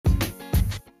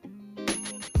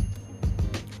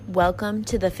Welcome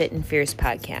to the Fit and Fierce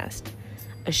podcast,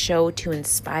 a show to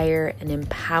inspire and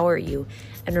empower you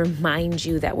and remind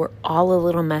you that we're all a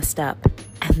little messed up,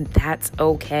 and that's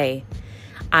okay.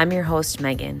 I'm your host,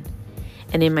 Megan,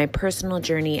 and in my personal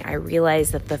journey, I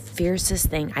realized that the fiercest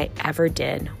thing I ever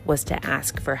did was to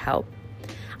ask for help.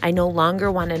 I no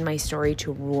longer wanted my story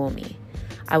to rule me.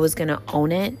 I was going to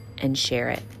own it and share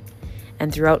it.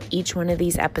 And throughout each one of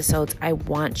these episodes, I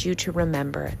want you to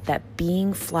remember that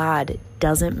being flawed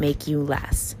doesn't make you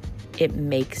less. It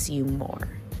makes you more.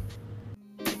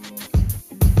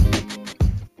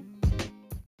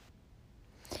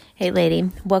 Hey lady,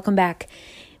 welcome back.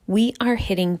 We are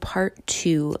hitting part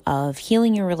 2 of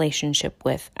healing your relationship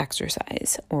with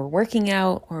exercise or working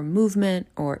out or movement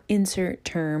or insert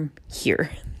term here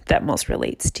that most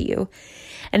relates to you.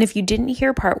 And if you didn't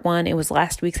hear part 1, it was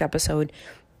last week's episode.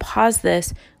 Pause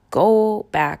this, go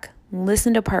back,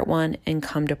 listen to part 1, and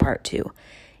come to part 2.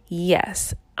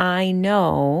 Yes, I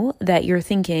know that you're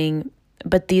thinking,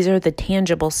 but these are the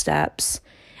tangible steps,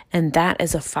 and that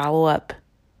as a follow-up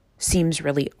seems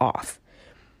really off.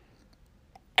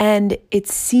 And it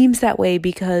seems that way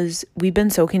because we've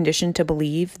been so conditioned to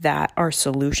believe that our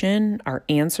solution, our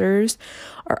answers,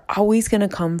 are always going to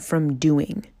come from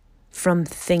doing, from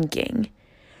thinking,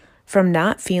 from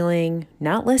not feeling,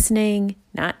 not listening,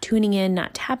 not tuning in,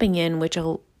 not tapping in, which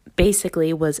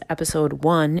basically was episode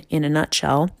 1 in a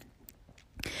nutshell,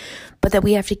 but that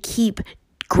we have to keep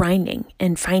grinding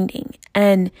and finding.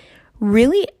 And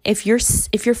really, if you're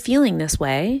feeling this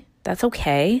way, that's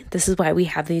okay. This is why we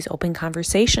have these open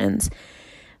conversations.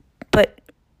 But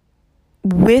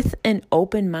with an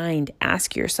open mind,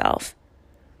 ask yourself,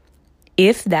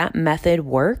 if that method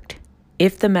worked,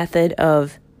 if the method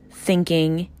of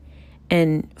thinking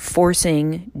and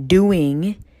forcing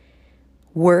doing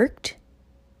worked,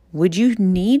 would you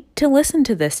need to listen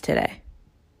to this today?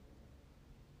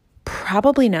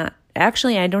 Probably not.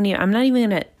 Actually, I'm not even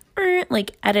going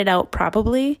to edit out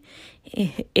probably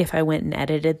if I went and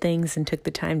edited things and took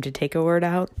the time to take a word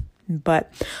out.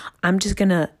 But I'm just going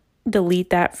to delete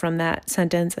that from that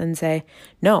sentence and say,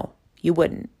 no, you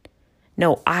wouldn't.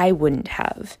 No, I wouldn't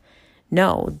have.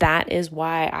 No, that is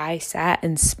why I sat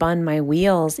and spun my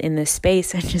wheels in this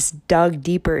space and just dug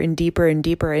deeper and deeper and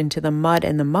deeper into the mud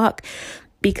and the muck,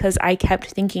 because I kept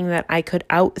thinking that I could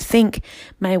outthink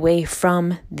my way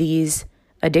from these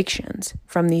addictions,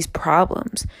 from these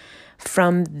problems,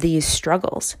 from these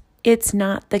struggles. It's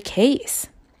not the case.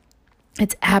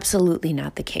 It's absolutely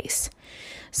not the case.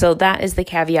 So that is the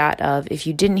caveat of, if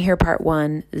you didn't hear part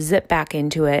 1, zip back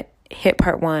into it, hit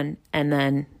part 1, and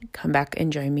then come back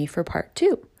and join me for part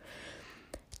 2.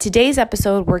 Today's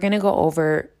episode, we're going to go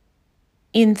over,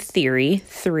 in theory,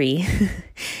 3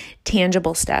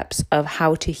 tangible steps of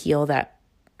how to heal that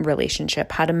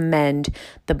relationship, how to mend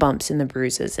the bumps and the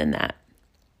bruises in that.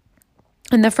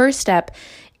 And the first step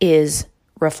is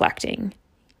reflecting.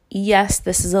 Yes,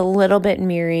 this is a little bit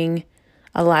mirroring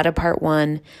a lot of part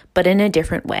 1, but in a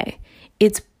different way.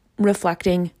 It's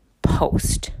reflecting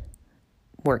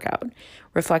post-workout,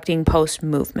 reflecting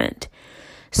post-movement.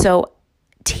 So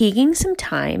taking some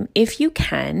time, if you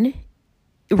can,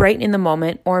 right in the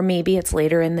moment, or maybe it's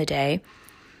later in the day,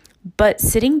 but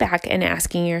sitting back and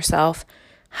asking yourself,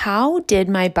 how did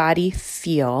my body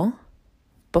feel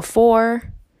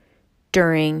before,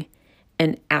 during,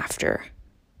 and after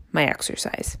my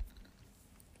exercise?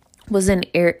 Was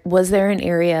there an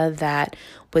area that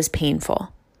was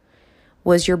painful?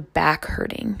 Was your back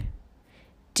hurting?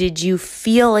 Did you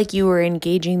feel like you were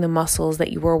engaging the muscles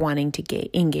that you were wanting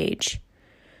to engage?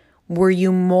 Were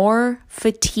you more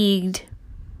fatigued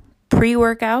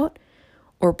pre-workout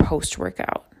or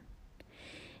post-workout?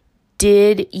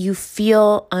 Did you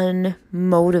feel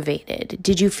unmotivated?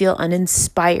 Did you feel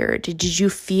uninspired? Did you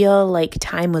feel like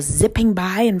time was zipping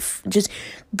by and just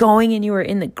going and you were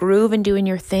in the groove and doing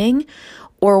your thing?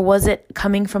 Or was it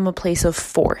coming from a place of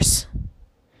force?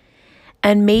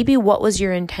 And maybe what was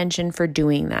your intention for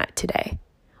doing that today?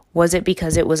 Was it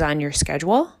because it was on your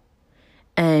schedule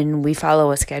and we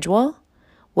follow a schedule?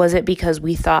 Was it because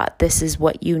we thought this is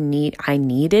what I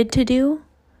needed to do?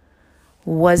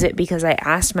 Was it because I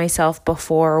asked myself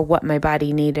before what my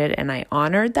body needed and I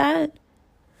honored that?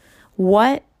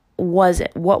 What was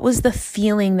it? What was the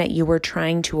feeling that you were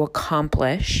trying to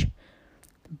accomplish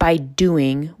by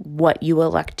doing what you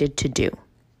elected to do?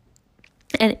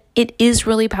 And it is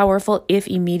really powerful if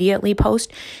immediately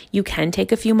post, you can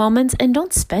take a few moments and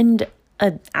don't spend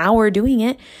an hour doing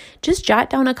it. Just jot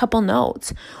down a couple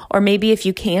notes. Or maybe if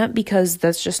you can't, because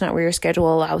that's just not where your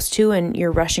schedule allows to and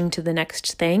you're rushing to the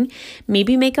next thing,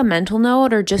 maybe make a mental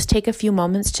note or just take a few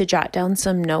moments to jot down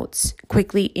some notes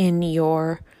quickly in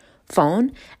your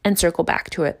phone and circle back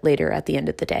to it later at the end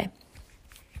of the day.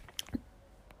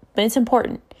 But it's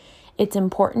important. It's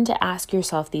important to ask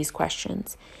yourself these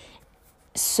questions.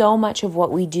 So much of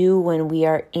what we do when we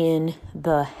are in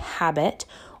the habit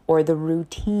or the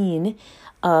routine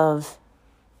of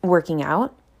working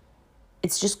out,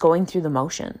 it's just going through the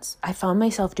motions. I found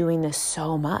myself doing this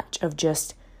so much of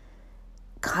just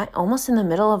almost in the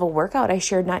middle of a workout I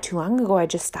shared not too long ago. I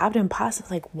just stopped and paused. I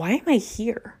was like, why am I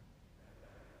here?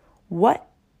 What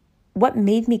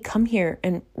made me come here,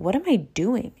 and what am I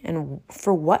doing, and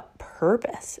for what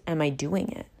purpose am I doing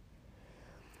it?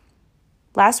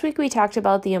 Last week we talked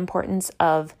about the importance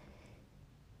of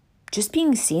just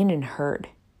being seen and heard.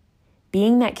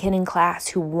 Being that kid in class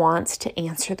who wants to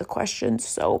answer the question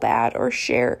so bad or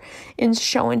share in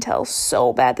show and tell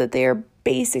so bad that they are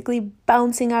basically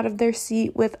bouncing out of their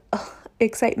seat with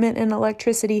excitement and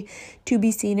electricity to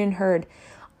be seen and heard.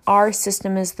 Our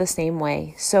system is the same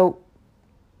way. So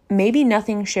maybe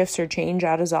nothing shifts or change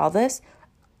out of all this,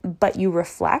 but you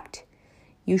reflect,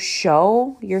 you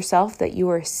show yourself that you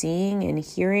are seeing and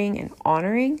hearing and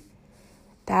honoring.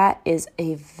 That is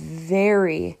a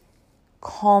very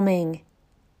calming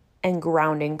and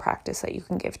grounding practice that you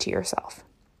can give to yourself.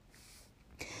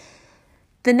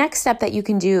 The next step that you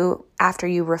can do after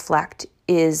you reflect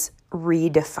is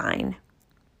redefine.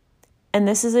 And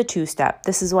this is a 2-step.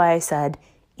 This is why I said,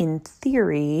 in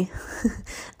theory,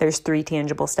 there's 3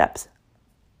 tangible steps,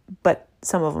 but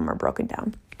some of them are broken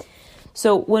down.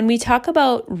 So when we talk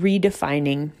about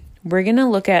redefining, we're going to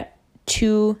look at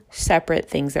 2 separate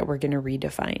things that we're going to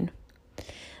redefine.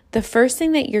 The first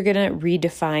thing that you're going to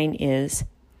redefine is,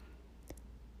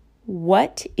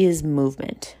 what is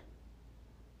movement?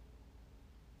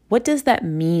 What does that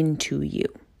mean to you?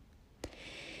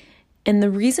 And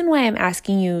the reason why I'm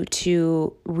asking you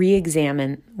to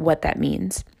re-examine what that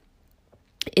means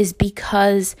is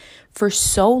because for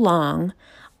so long,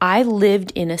 I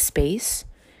lived in a space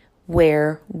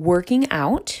where working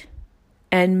out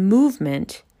and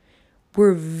movement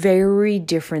were very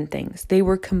different things. They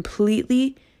were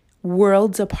completely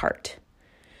worlds apart.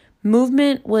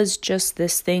 Movement was just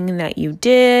this thing that you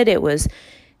did. It was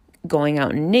going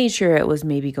out in nature. It was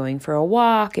maybe going for a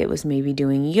walk. It was maybe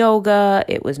doing yoga.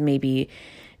 It was maybe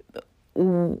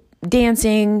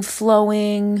dancing,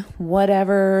 flowing,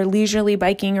 whatever, leisurely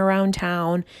biking around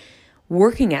town.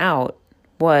 Working out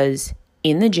was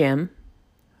in the gym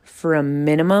for a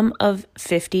minimum of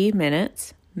 50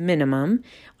 minutes, minimum,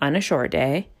 on a short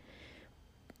day,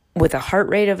 with a heart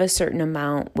rate of a certain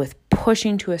amount, with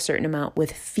pushing to a certain amount,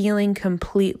 with feeling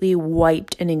completely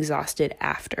wiped and exhausted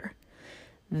after.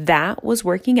 That was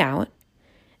working out,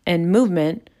 and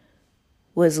movement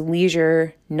was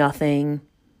leisure, nothing,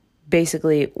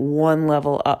 basically one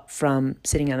level up from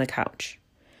sitting on the couch,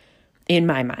 in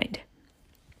my mind.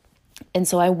 And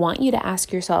so I want you to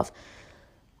ask yourself,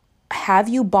 have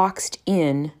you boxed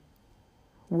in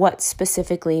what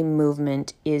specifically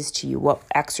movement is to you, what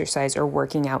exercise or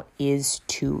working out is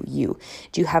to you?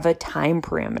 Do you have a time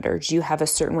parameter? Do you have a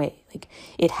certain way? Like,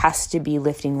 it has to be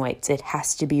lifting weights. It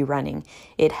has to be running.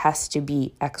 It has to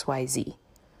be XYZ.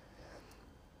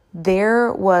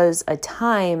 There was a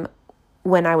time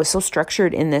when I was so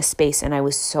structured in this space and I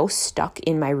was so stuck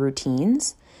in my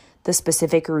routines, the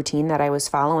specific routine that I was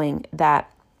following,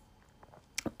 that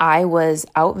I was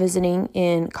out visiting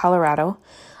in Colorado.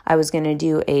 I was going to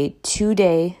do a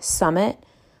 2-day summit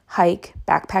hike,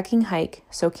 backpacking hike.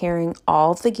 So carrying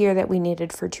all of the gear that we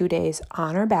needed for 2 days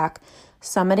on our back,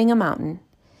 summiting a mountain.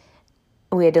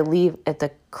 We had to leave at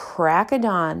the crack of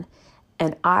dawn.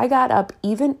 And I got up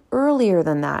even earlier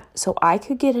than that so I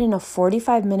could get in a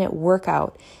 45-minute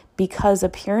workout, because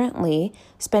apparently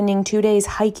spending 2 days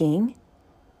hiking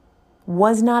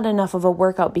was not enough of a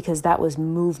workout because that was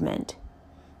movement.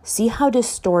 See how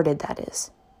distorted that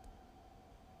is.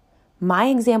 My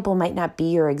example might not be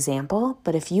your example,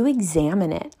 but if you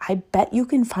examine it, I bet you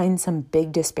can find some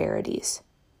big disparities.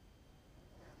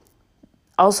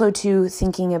 Also, too,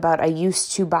 thinking about, I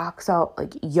used to box out,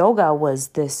 like, yoga was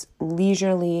this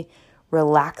leisurely,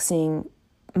 relaxing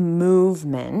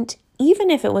movement, even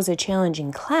if it was a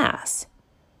challenging class,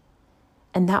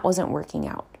 and that wasn't working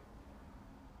out.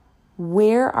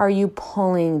 Where are you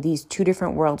pulling these 2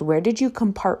 different worlds? Where did you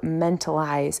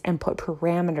compartmentalize and put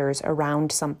parameters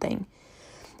around something?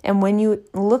 And when you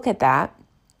look at that,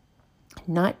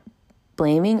 not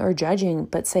blaming or judging,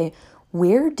 but say,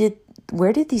 where did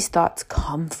these thoughts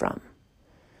come from?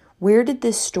 Where did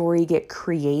this story get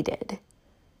created?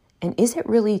 And is it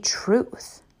really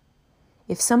truth?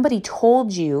 If somebody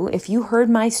told you, if you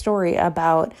heard my story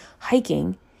about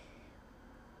hiking,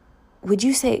 would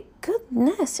you say,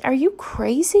 goodness, are you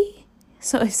crazy?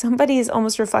 So if somebody is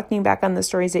almost reflecting back on the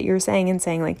stories that you're saying and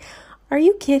saying like, are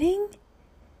you kidding?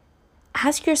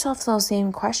 Ask yourself those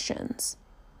same questions.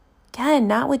 Again,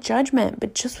 not with judgment,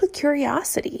 but just with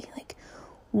curiosity. Like,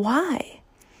 why?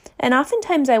 And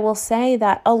oftentimes I will say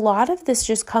that a lot of this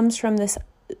just comes from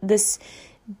this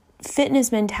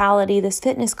fitness mentality, this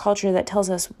fitness culture that tells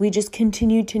us we just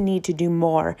continue to need to do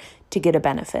more to get a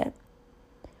benefit.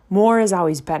 More is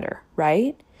always better,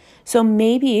 right? So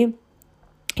maybe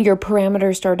your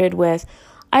parameter started with,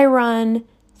 I run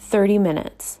 30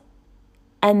 minutes.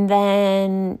 And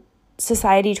then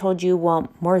society told you,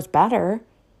 well, more is better.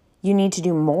 You need to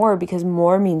do more because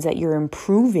more means that you're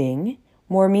improving.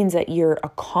 More means that you're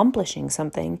accomplishing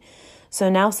something. So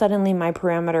now suddenly my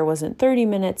parameter wasn't 30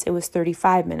 minutes, it was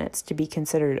 35 minutes to be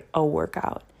considered a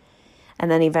workout. And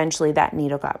then eventually that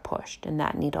needle got pushed and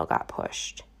that needle got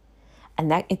pushed. And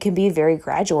that it can be very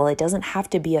gradual. It doesn't have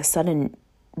to be a sudden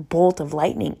bolt of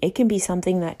lightning. It can be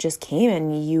something that just came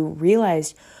and you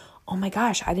realized, oh my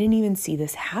gosh, I didn't even see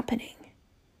this happening.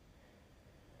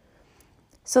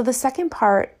 So the second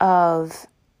part of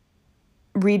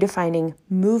redefining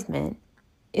movement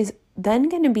is then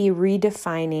going to be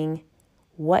redefining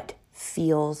what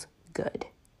feels good.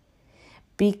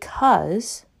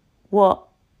 Because, well,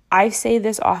 I say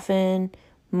this often,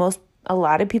 a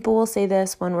lot of people will say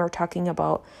this when we're talking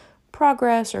about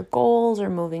progress or goals or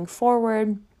moving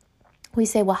forward. We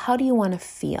say, well, how do you want to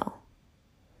feel?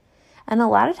 And a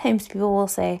lot of times people will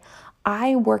say,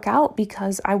 I work out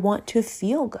because I want to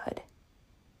feel good.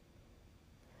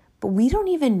 But we don't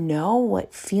even know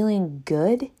what feeling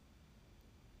good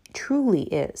truly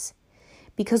is,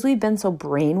 because we've been so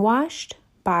brainwashed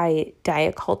by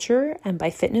diet culture and by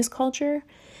fitness culture.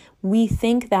 We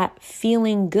think that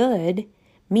feeling good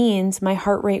means my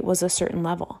heart rate was a certain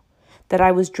level, that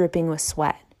I was dripping with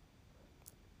sweat,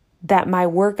 that my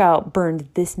workout burned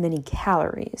this many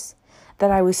calories, that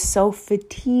I was so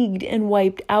fatigued and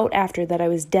wiped out after that I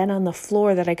was dead on the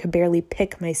floor that I could barely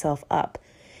pick myself up.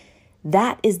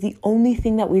 That is the only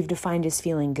thing that we've defined as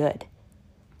feeling good.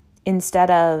 Instead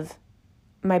of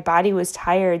my body was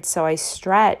tired, so I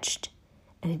stretched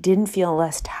and it didn't feel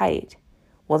less tight.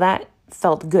 Well, that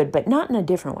felt good, but not in a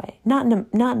different way. Not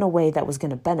in a way that was going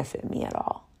to benefit me at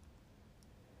all.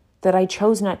 That I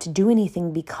chose not to do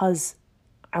anything because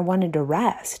I wanted to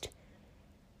rest.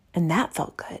 And that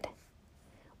felt good.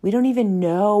 We don't even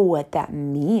know what that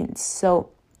means. So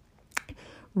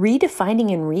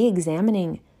redefining and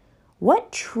re-examining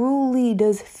what truly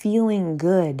does feeling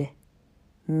good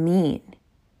mean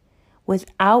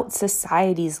without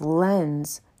society's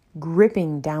lens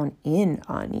gripping down in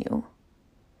on you.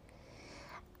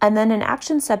 And then an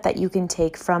action step that you can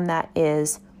take from that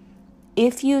is,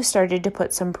 if you started to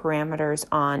put some parameters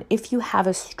on, if you have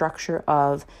a structure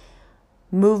of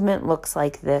movement looks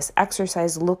like this,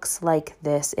 exercise looks like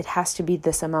this, it has to be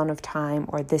this amount of time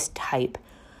or this type,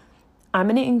 I'm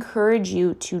going to encourage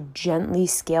you to gently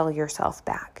scale yourself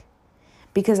back.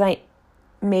 Because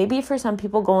maybe for some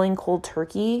people going cold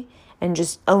turkey and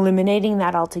just eliminating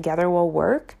that altogether will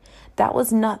work. That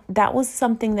was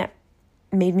something that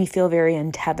made me feel very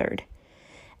untethered.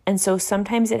 And so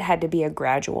sometimes it had to be a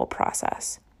gradual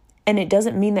process. And it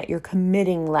doesn't mean that you're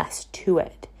committing less to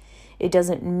it. It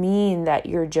doesn't mean that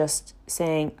you're just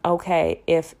saying, okay,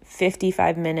 if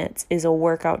 55 minutes is a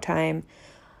workout time,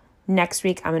 next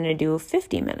week I'm going to do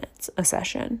 50 minutes a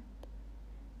session.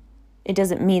 It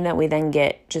doesn't mean that we then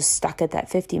get just stuck at that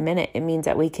 50 minute. It means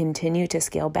that we continue to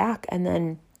scale back. And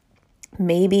then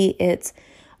maybe it's,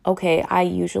 okay, I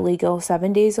usually go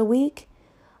 7 days a week.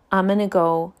 I'm going to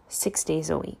go 6 days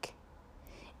a week.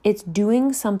 It's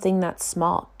doing something that's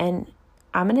small. And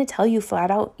I'm going to tell you flat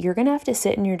out, you're going to have to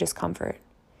sit in your discomfort.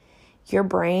 Your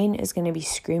brain is going to be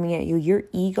screaming at you. Your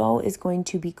ego is going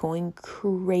to be going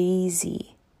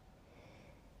crazy.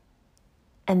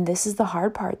 And this is the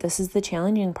hard part. This is the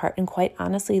challenging part. And quite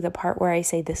honestly, the part where I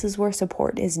say this is where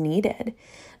support is needed.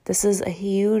 This is a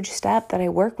huge step that I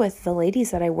work with the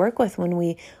ladies that I work with when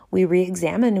we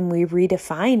re-examine and we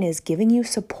redefine, is giving you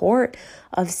support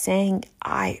of saying,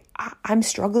 I'm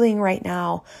struggling right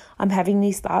now. I'm having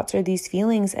these thoughts or these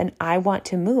feelings and I want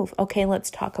to move. Okay,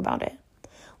 let's talk about it.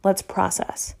 Let's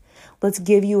process. Let's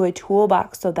give you a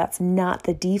toolbox so that's not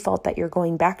the default that you're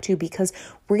going back to, because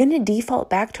we're going to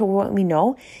default back to what we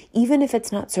know. Even if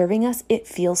it's not serving us, it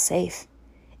feels safe.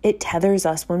 It tethers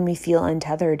us when we feel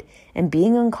untethered, and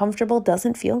being uncomfortable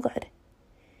doesn't feel good.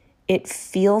 It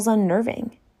feels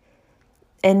unnerving.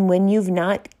 And when you've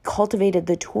not cultivated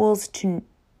the tools to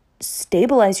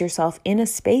stabilize yourself in a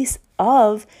space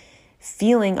of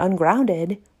feeling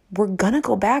ungrounded, we're going to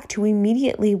go back to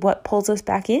immediately what pulls us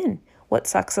back in, what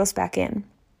sucks us back in.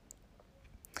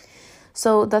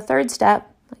 So the third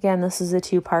step, again, this is a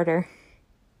two-parter,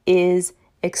 is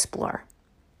explore.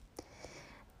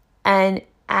 And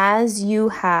as you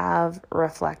have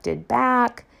reflected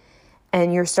back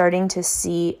and you're starting to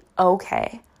see,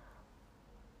 okay,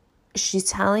 she's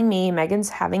telling me, Megan's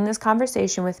having this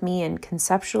conversation with me, and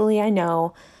conceptually I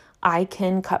know I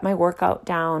can cut my workout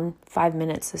down 5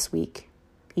 minutes this week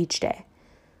each day,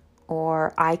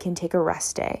 or I can take a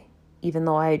rest day, even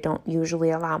though I don't usually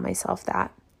allow myself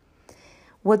that.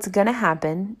 What's going to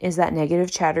happen is that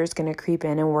negative chatter is going to creep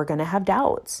in and we're going to have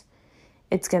doubts.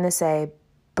 It's going to say,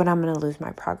 but I'm going to lose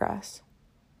my progress.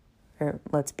 Or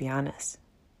let's be honest,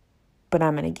 but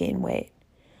I'm going to gain weight,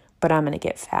 but I'm going to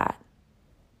get fat,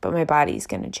 but my body's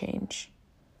going to change.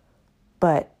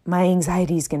 But my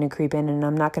anxiety is going to creep in and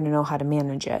I'm not going to know how to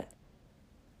manage it,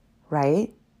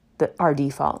 right? Our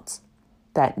defaults,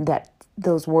 that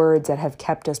those words that have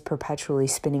kept us perpetually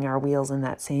spinning our wheels in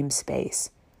that same space.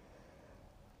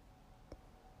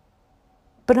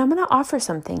 But I'm going to offer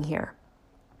something here.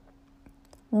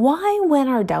 Why, when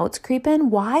our doubts creep in,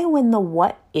 why, when the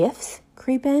what ifs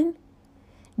creep in,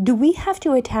 do we have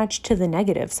to attach to the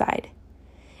negative side?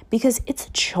 Because it's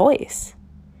a choice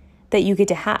that you get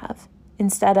to have.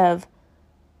 Instead of,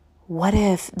 what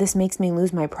if this makes me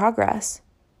lose my progress?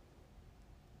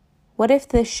 What if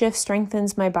this shift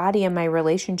strengthens my body and my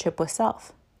relationship with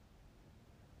self?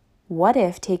 What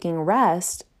if taking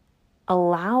rest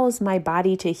allows my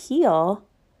body to heal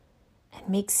and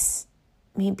makes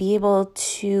me be able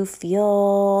to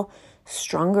feel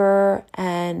stronger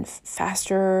and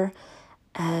faster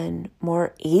and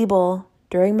more able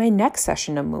during my next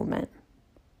session of movement?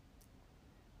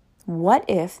 What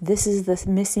if this is the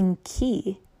missing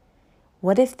key?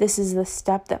 What if this is the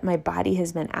step that my body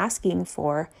has been asking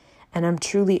for and I'm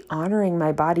truly honoring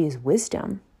my body's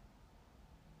wisdom?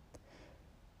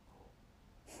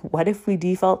 What if we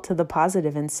default to the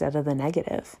positive instead of the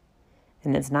negative?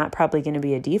 And it's not probably going to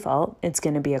be a default. It's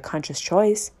going to be a conscious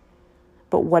choice.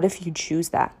 But what if you choose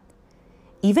that?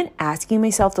 Even asking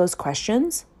myself those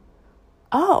questions,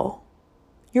 oh,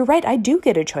 you're right, I do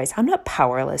get a choice. I'm not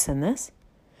powerless in this.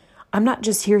 I'm not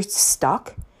just here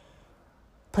stuck,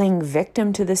 playing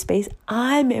victim to the space.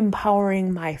 I'm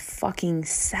empowering my fucking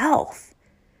self.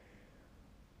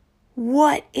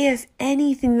 What if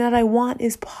anything that I want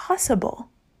is possible?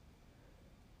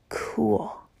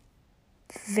 Cool.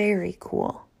 Very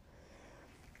cool.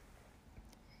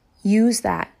 Use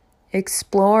that.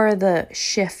 Explore the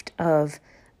shift of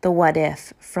the what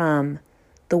if from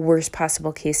the worst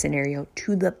possible case scenario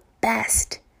to the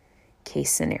best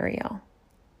case scenario.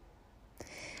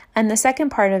 And the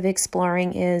second part of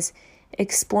exploring is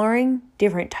exploring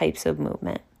different types of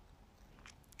movement.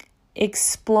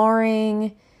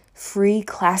 Exploring free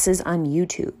classes on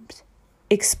YouTube.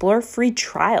 Explore free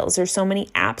trials. There's so many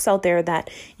apps out there that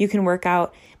you can work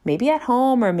out maybe at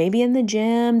home or maybe in the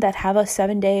gym that have a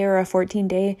 7-day or a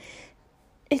 14-day.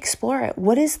 Explore it.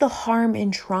 What is the harm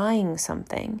in trying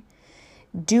something?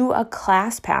 Do a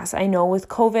class pass. I know with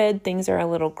COVID, things are a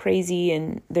little crazy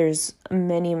and there's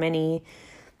many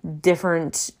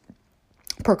different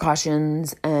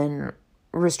precautions and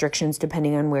restrictions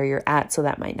depending on where you're at. So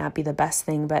that might not be the best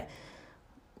thing, but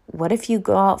what if you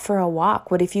go out for a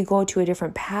walk? What if you go to a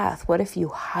different path? What if you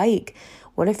hike?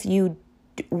 What if you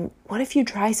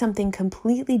try something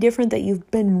completely different that you've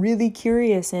been really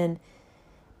curious in,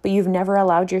 but you've never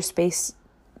allowed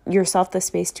yourself the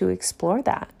space to explore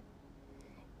that?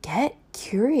 Get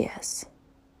curious.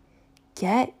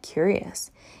 Get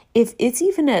curious. If it's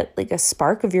even a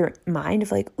spark of your mind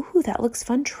of ooh, that looks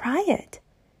fun, try it.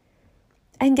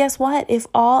 And guess what? If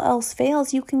all else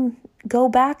fails, you can go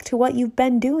back to what you've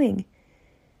been doing.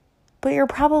 But you're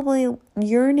probably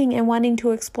yearning and wanting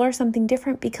to explore something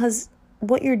different because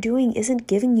what you're doing isn't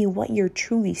giving you what you're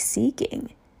truly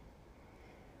seeking.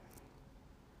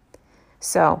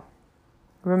 So,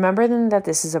 remember then that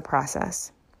this is a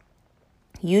process.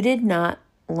 You did not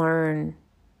learn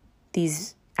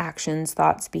these actions,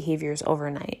 thoughts, behaviors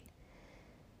overnight.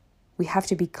 We have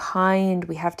to be kind.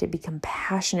 We have to be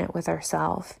compassionate with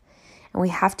ourselves. And we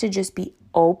have to just be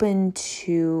open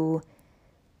to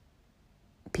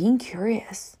being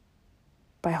curious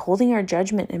by holding our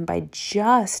judgment and by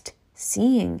just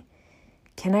seeing,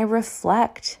 can I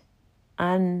reflect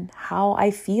on how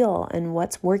I feel and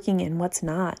what's working and what's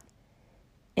not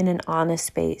in an honest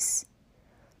space?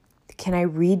 Can I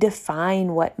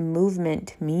redefine what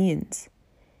movement means?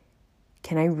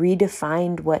 Can I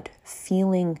redefine what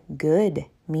feeling good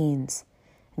means?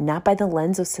 Not by the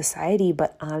lens of society,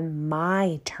 but on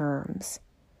my terms.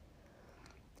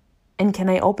 And can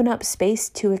I open up space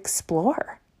to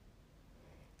explore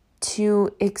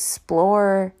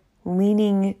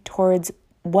leaning towards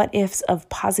what ifs of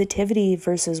positivity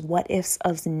versus what ifs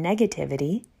of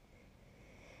negativity?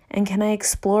 And can I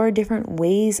explore different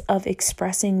ways of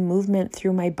expressing movement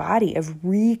through my body, of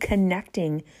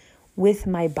reconnecting with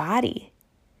my body?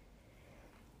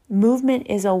 Movement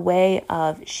is a way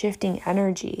of shifting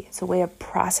energy. It's a way of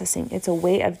processing. It's a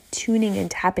way of tuning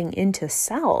and tapping into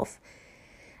self.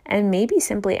 And maybe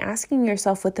simply asking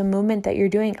yourself with the movement that you're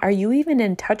doing, are you even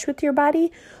in touch with your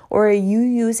body? Or are you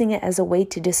using it as a way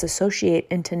to disassociate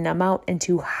and to numb out and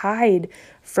to hide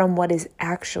from what is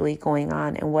actually going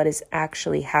on and what is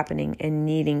actually happening and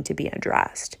needing to be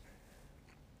addressed?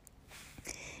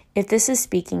 If this is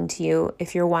speaking to you,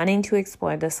 if you're wanting to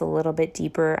explore this a little bit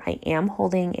deeper, I am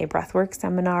holding a breathwork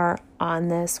seminar on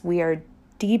this. We are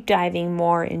deep diving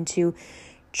more into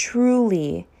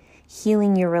truly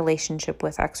healing your relationship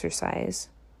with exercise,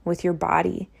 with your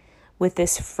body, with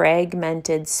this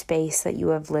fragmented space that you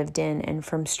have lived in, and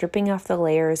from stripping off the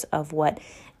layers of what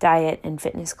diet and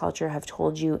fitness culture have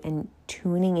told you and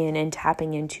tuning in and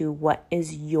tapping into what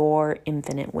is your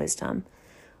infinite wisdom,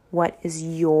 what is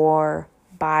your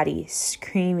body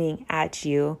screaming at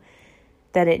you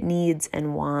that it needs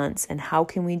and wants, and how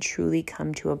can we truly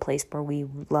come to a place where we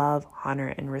love, honor,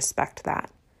 and respect that.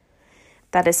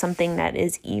 That is something that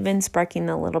is even sparking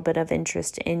a little bit of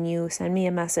interest in you. Send me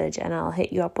a message and I'll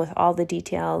hit you up with all the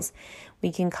details.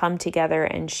 We can come together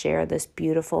and share this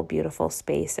beautiful, beautiful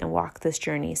space and walk this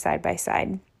journey side by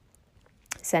side.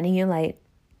 Sending you light,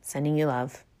 sending you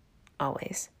love,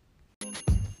 always.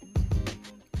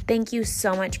 Thank you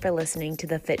so much for listening to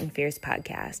the Fit and Fierce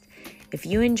podcast. If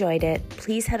you enjoyed it,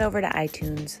 please head over to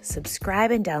iTunes,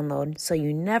 subscribe and download so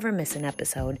you never miss an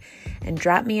episode, and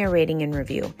drop me a rating and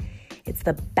review. It's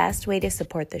the best way to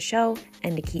support the show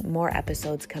and to keep more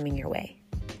episodes coming your way.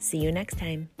 See you next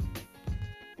time.